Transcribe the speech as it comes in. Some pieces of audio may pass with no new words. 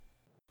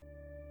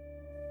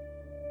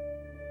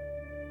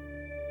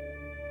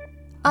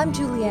I'm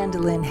Julianne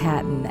DeLynn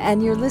Hatton,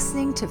 and you're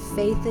listening to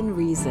Faith and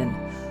Reason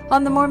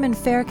on the Mormon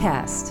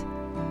Faircast.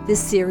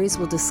 This series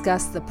will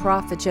discuss the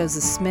prophet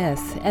Joseph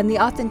Smith and the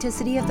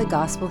authenticity of the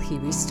gospel he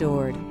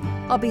restored.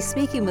 I'll be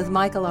speaking with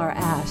Michael R.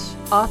 Ash,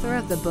 author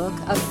of the book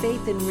of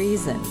Faith and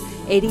Reason,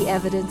 80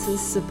 Evidences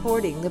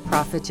Supporting the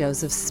Prophet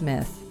Joseph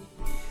Smith.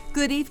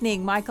 Good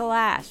evening, Michael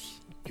Ash.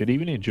 Good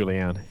evening,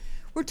 Julianne.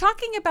 We're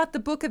talking about the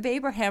Book of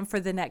Abraham for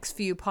the next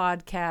few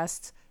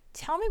podcasts.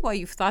 Tell me why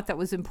you thought that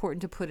was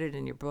important to put it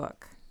in your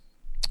book.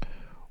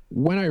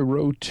 When I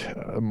wrote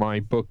my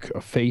book,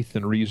 Faith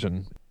and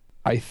Reason,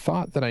 I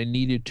thought that I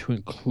needed to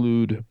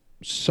include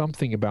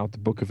something about the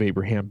Book of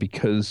Abraham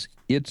because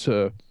it's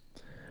a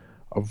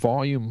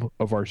volume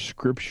of our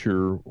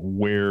scripture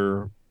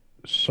where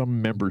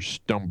some members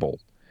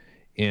stumble,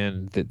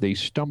 and that they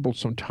stumble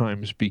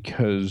sometimes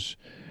because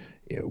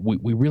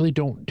we really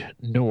don't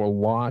know a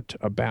lot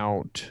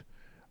about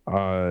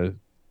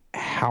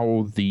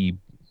how the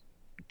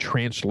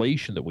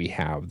translation that we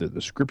have,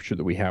 the scripture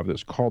that we have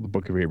that's called the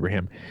Book of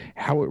Abraham,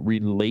 how it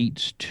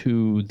relates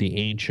to the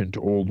ancient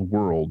old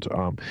world.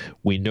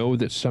 We know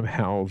that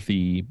somehow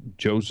the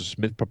Joseph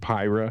Smith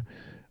papyri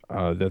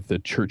that the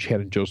church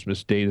had in Joseph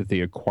Smith's day that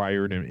they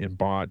acquired and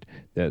bought,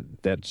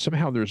 that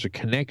somehow there's a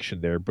connection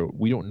there, but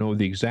we don't know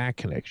the exact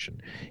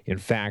connection. In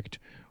fact,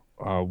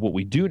 what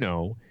we do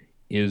know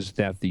is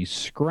that the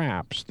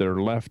scraps that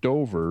are left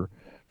over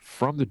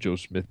from the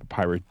Joseph Smith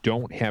papyri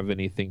don't have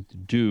anything to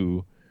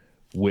do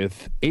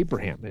with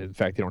Abraham. In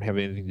fact, they don't have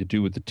anything to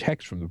do with the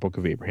text from the Book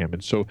of Abraham.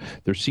 And so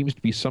there seems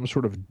to be some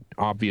sort of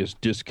obvious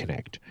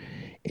disconnect.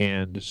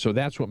 And so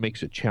that's what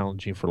makes it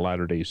challenging for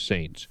Latter-day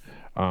Saints.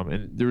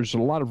 And there's a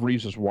lot of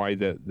reasons why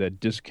that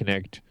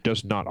disconnect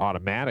does not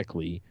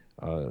automatically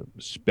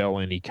spell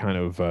any kind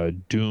of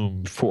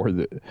doom for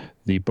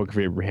the Book of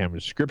Abraham in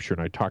Scripture.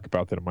 And I talk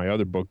about that in my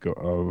other book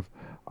of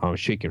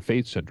Shaken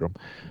Faith Syndrome.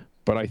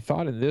 But I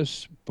thought in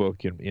this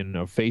book,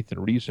 in Faith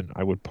and Reason,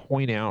 I would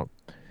point out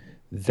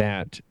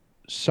that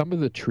some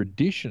of the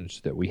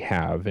traditions that we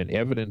have and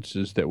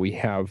evidences that we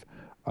have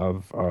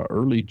of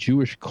early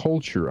Jewish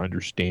culture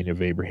understanding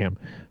of Abraham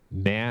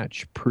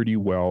match pretty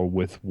well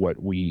with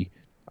what we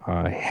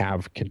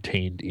have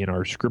contained in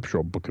our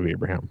scriptural Book of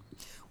Abraham.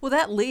 Well,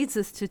 that leads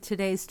us to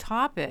today's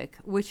topic,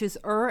 which is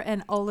Ur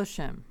and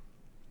Olashem.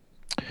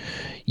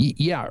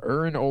 Yeah,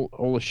 Ur and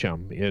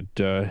Olashem. It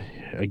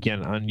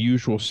again,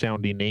 unusual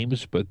sounding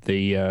names, but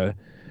they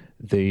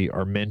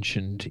are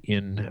mentioned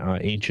in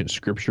ancient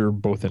scripture,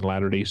 both in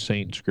Latter-day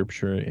Saint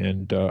scripture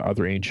and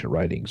other ancient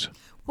writings.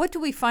 What do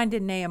we find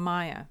in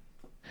Nehemiah?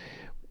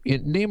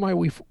 In Nehemiah,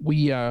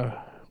 we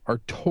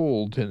are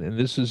told, and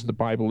this is the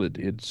Bible,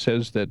 it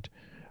says that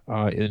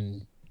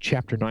in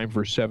chapter 9,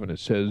 verse 7, it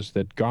says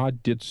that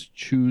God didst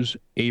choose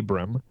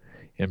Abram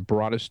and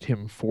broughtest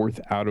him forth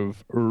out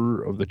of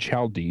Ur of the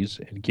Chaldees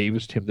and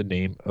gavest him the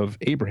name of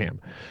Abraham.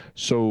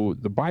 So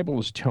the Bible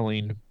is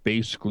telling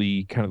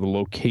basically kind of the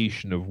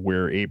location of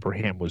where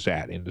Abraham was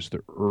at, and it's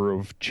the Ur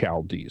of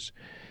Chaldees.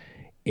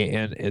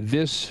 And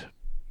this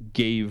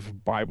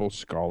gave Bible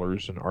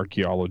scholars and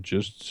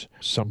archaeologists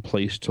some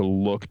place to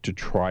look to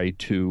try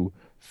to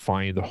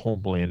find the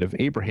homeland of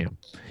Abraham.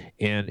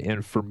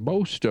 And for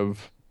most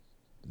of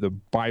the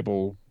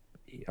Bible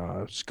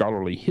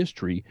scholarly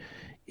history,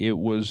 it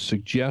was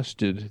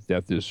suggested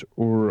that this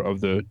Ur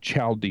of the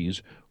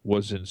Chaldees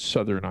was in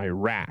southern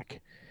Iraq,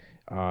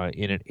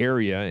 in an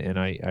area, and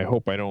I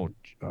hope I don't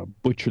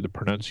butcher the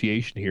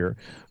pronunciation here,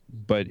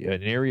 but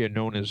an area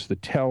known as the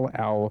Tel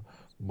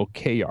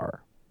al-Mukhayar.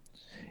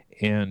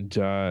 And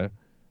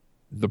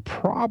the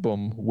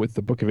problem with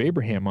the Book of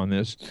Abraham on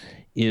this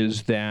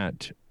is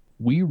that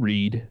we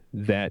read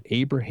that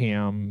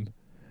Abraham,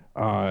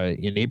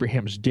 in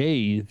Abraham's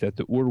day, that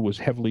the Ur was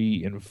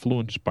heavily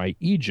influenced by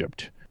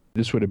Egypt.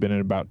 This would have been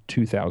in about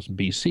 2000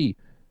 BC.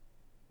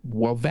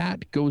 Well,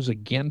 that goes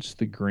against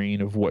the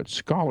grain of what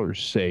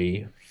scholars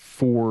say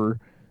for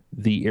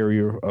the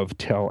area of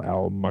Tel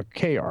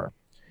al-Mukhayar.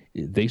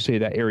 They say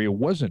that area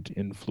wasn't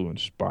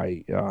influenced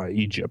by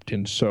Egypt.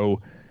 And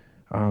so,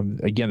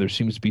 again, there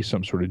seems to be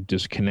some sort of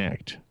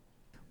disconnect.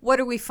 What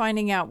are we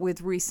finding out with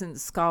recent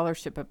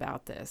scholarship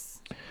about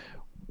this?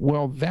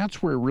 Well,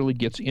 that's where it really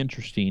gets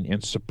interesting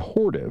and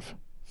supportive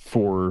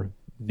for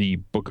the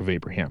Book of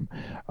Abraham.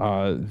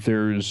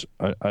 There's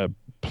a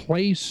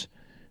place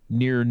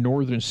near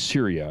northern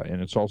Syria,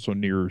 and it's also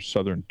near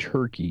southern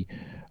Turkey,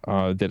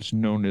 that's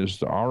known as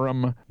the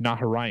Aram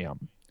Naharaim.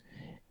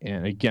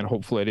 And again,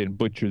 hopefully I didn't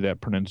butcher that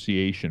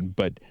pronunciation,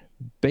 but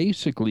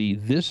basically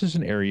this is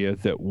an area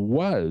that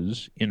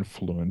was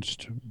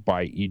influenced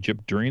by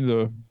Egypt during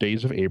the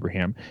days of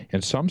Abraham,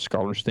 and some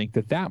scholars think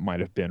that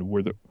might have been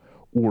where the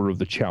Ur of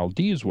the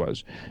Chaldees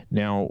was.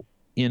 Now,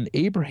 in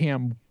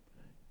Abraham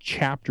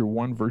chapter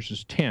 1,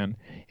 verses 10,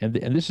 and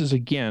this is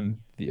again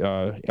the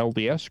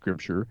LDS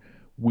scripture,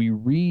 we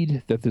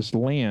read that this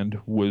land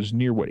was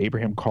near what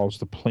Abraham calls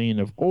the plain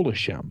of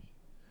Olashem.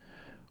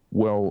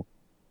 Well,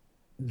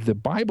 the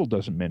Bible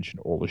doesn't mention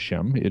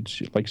Olashem.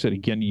 It's, like I said,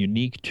 again,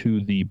 unique to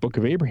the Book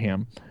of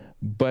Abraham,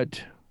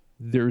 but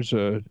there's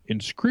a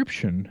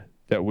inscription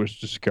that was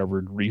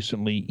discovered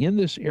recently in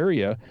this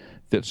area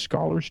that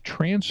scholars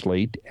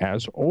translate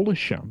as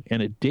Olashem,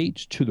 and it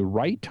dates to the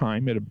right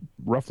time at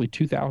roughly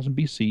 2000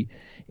 BC,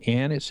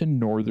 and it's in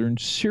northern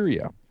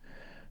Syria.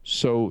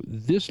 So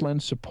this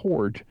lends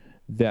support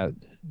that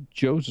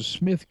Joseph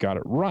Smith got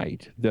it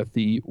right, that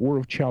the Ur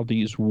of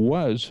Chaldees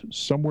was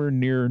somewhere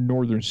near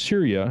northern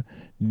Syria,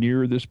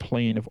 near this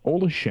plain of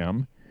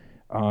Olashem,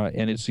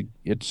 and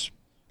it's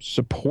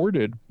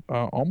supported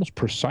almost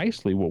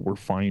precisely what we're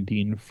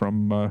finding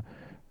from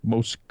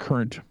most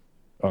current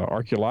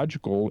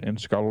archaeological and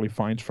scholarly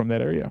finds from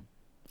that area.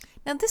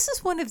 Now, this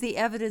is one of the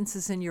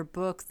evidences in your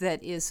book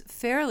that is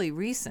fairly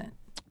recent.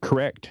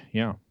 Correct,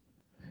 yeah.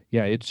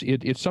 Yeah,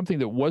 it's something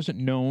that wasn't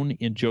known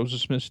in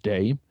Joseph Smith's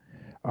day.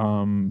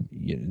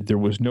 There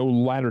was no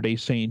Latter-day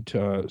Saint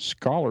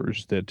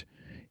scholars that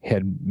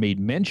had made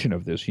mention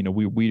of this.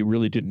 We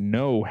really didn't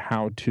know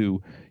how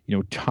to,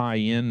 tie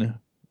in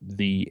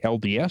the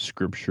LDS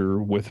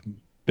scripture with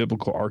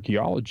biblical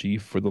archaeology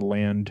for the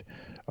land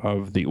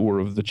of the Ur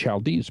of the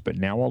Chaldees. But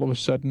now all of a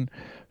sudden,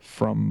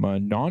 from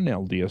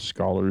non-LDS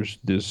scholars,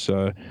 this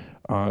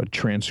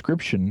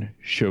transcription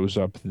shows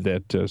up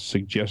that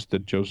suggests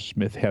that Joseph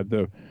Smith had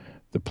the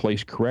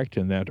place correct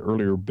and that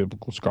earlier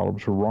biblical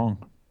scholars were wrong.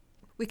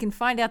 We can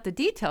find out the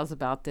details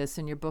about this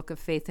in your book of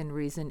Faith and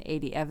Reason,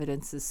 80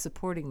 Evidences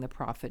Supporting the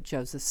Prophet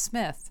Joseph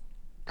Smith.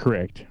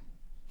 Correct.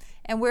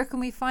 And where can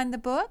we find the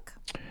book?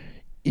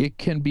 It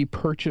can be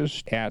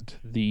purchased at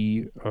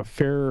the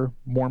Fair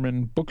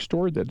Mormon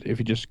bookstore. That if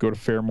you just go to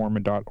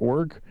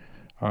fairmormon.org,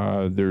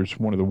 there's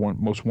one of the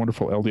most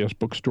wonderful LDS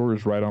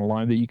bookstores right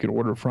online that you can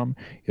order from.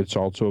 It's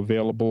also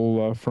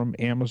available from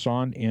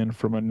Amazon and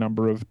from a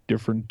number of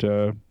different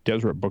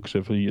Deseret books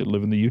if you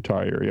live in the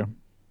Utah area.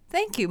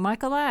 Thank you,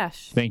 Michael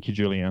Ash. Thank you,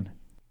 Julianne.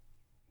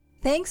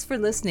 Thanks for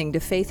listening to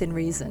Faith and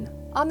Reason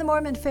on the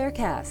Mormon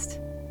Faircast.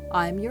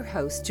 I'm your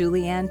host,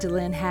 Julianne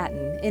DeLynn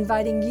Hatton,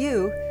 inviting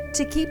you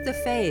to keep the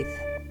faith.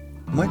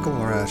 Michael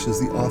R. Ash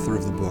is the author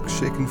of the book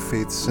Shaken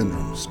Faith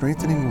Syndrome,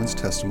 Strengthening One's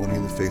Testimony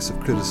in the Face of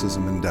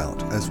Criticism and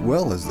Doubt, as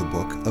well as the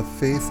book of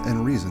Faith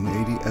and Reason,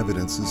 80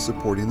 Evidences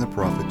Supporting the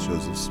Prophet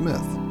Joseph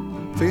Smith.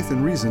 Faith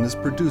and Reason is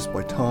produced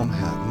by Tom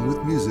Hatton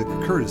with music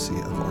courtesy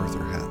of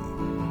Arthur Hatton.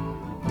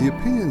 The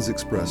opinions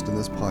expressed in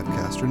this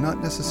podcast are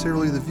not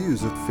necessarily the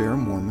views of Fair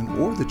Mormon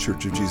or the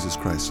Church of Jesus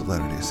Christ of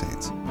Latter-day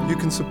Saints. You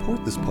can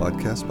support this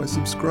podcast by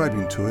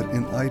subscribing to it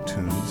in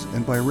iTunes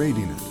and by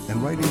rating it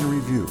and writing a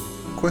review.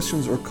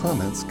 Questions or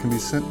comments can be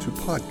sent to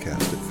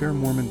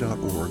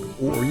podcast@fairmormon.org,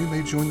 or you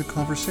may join the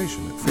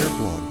conversation at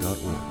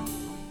fairblog.org.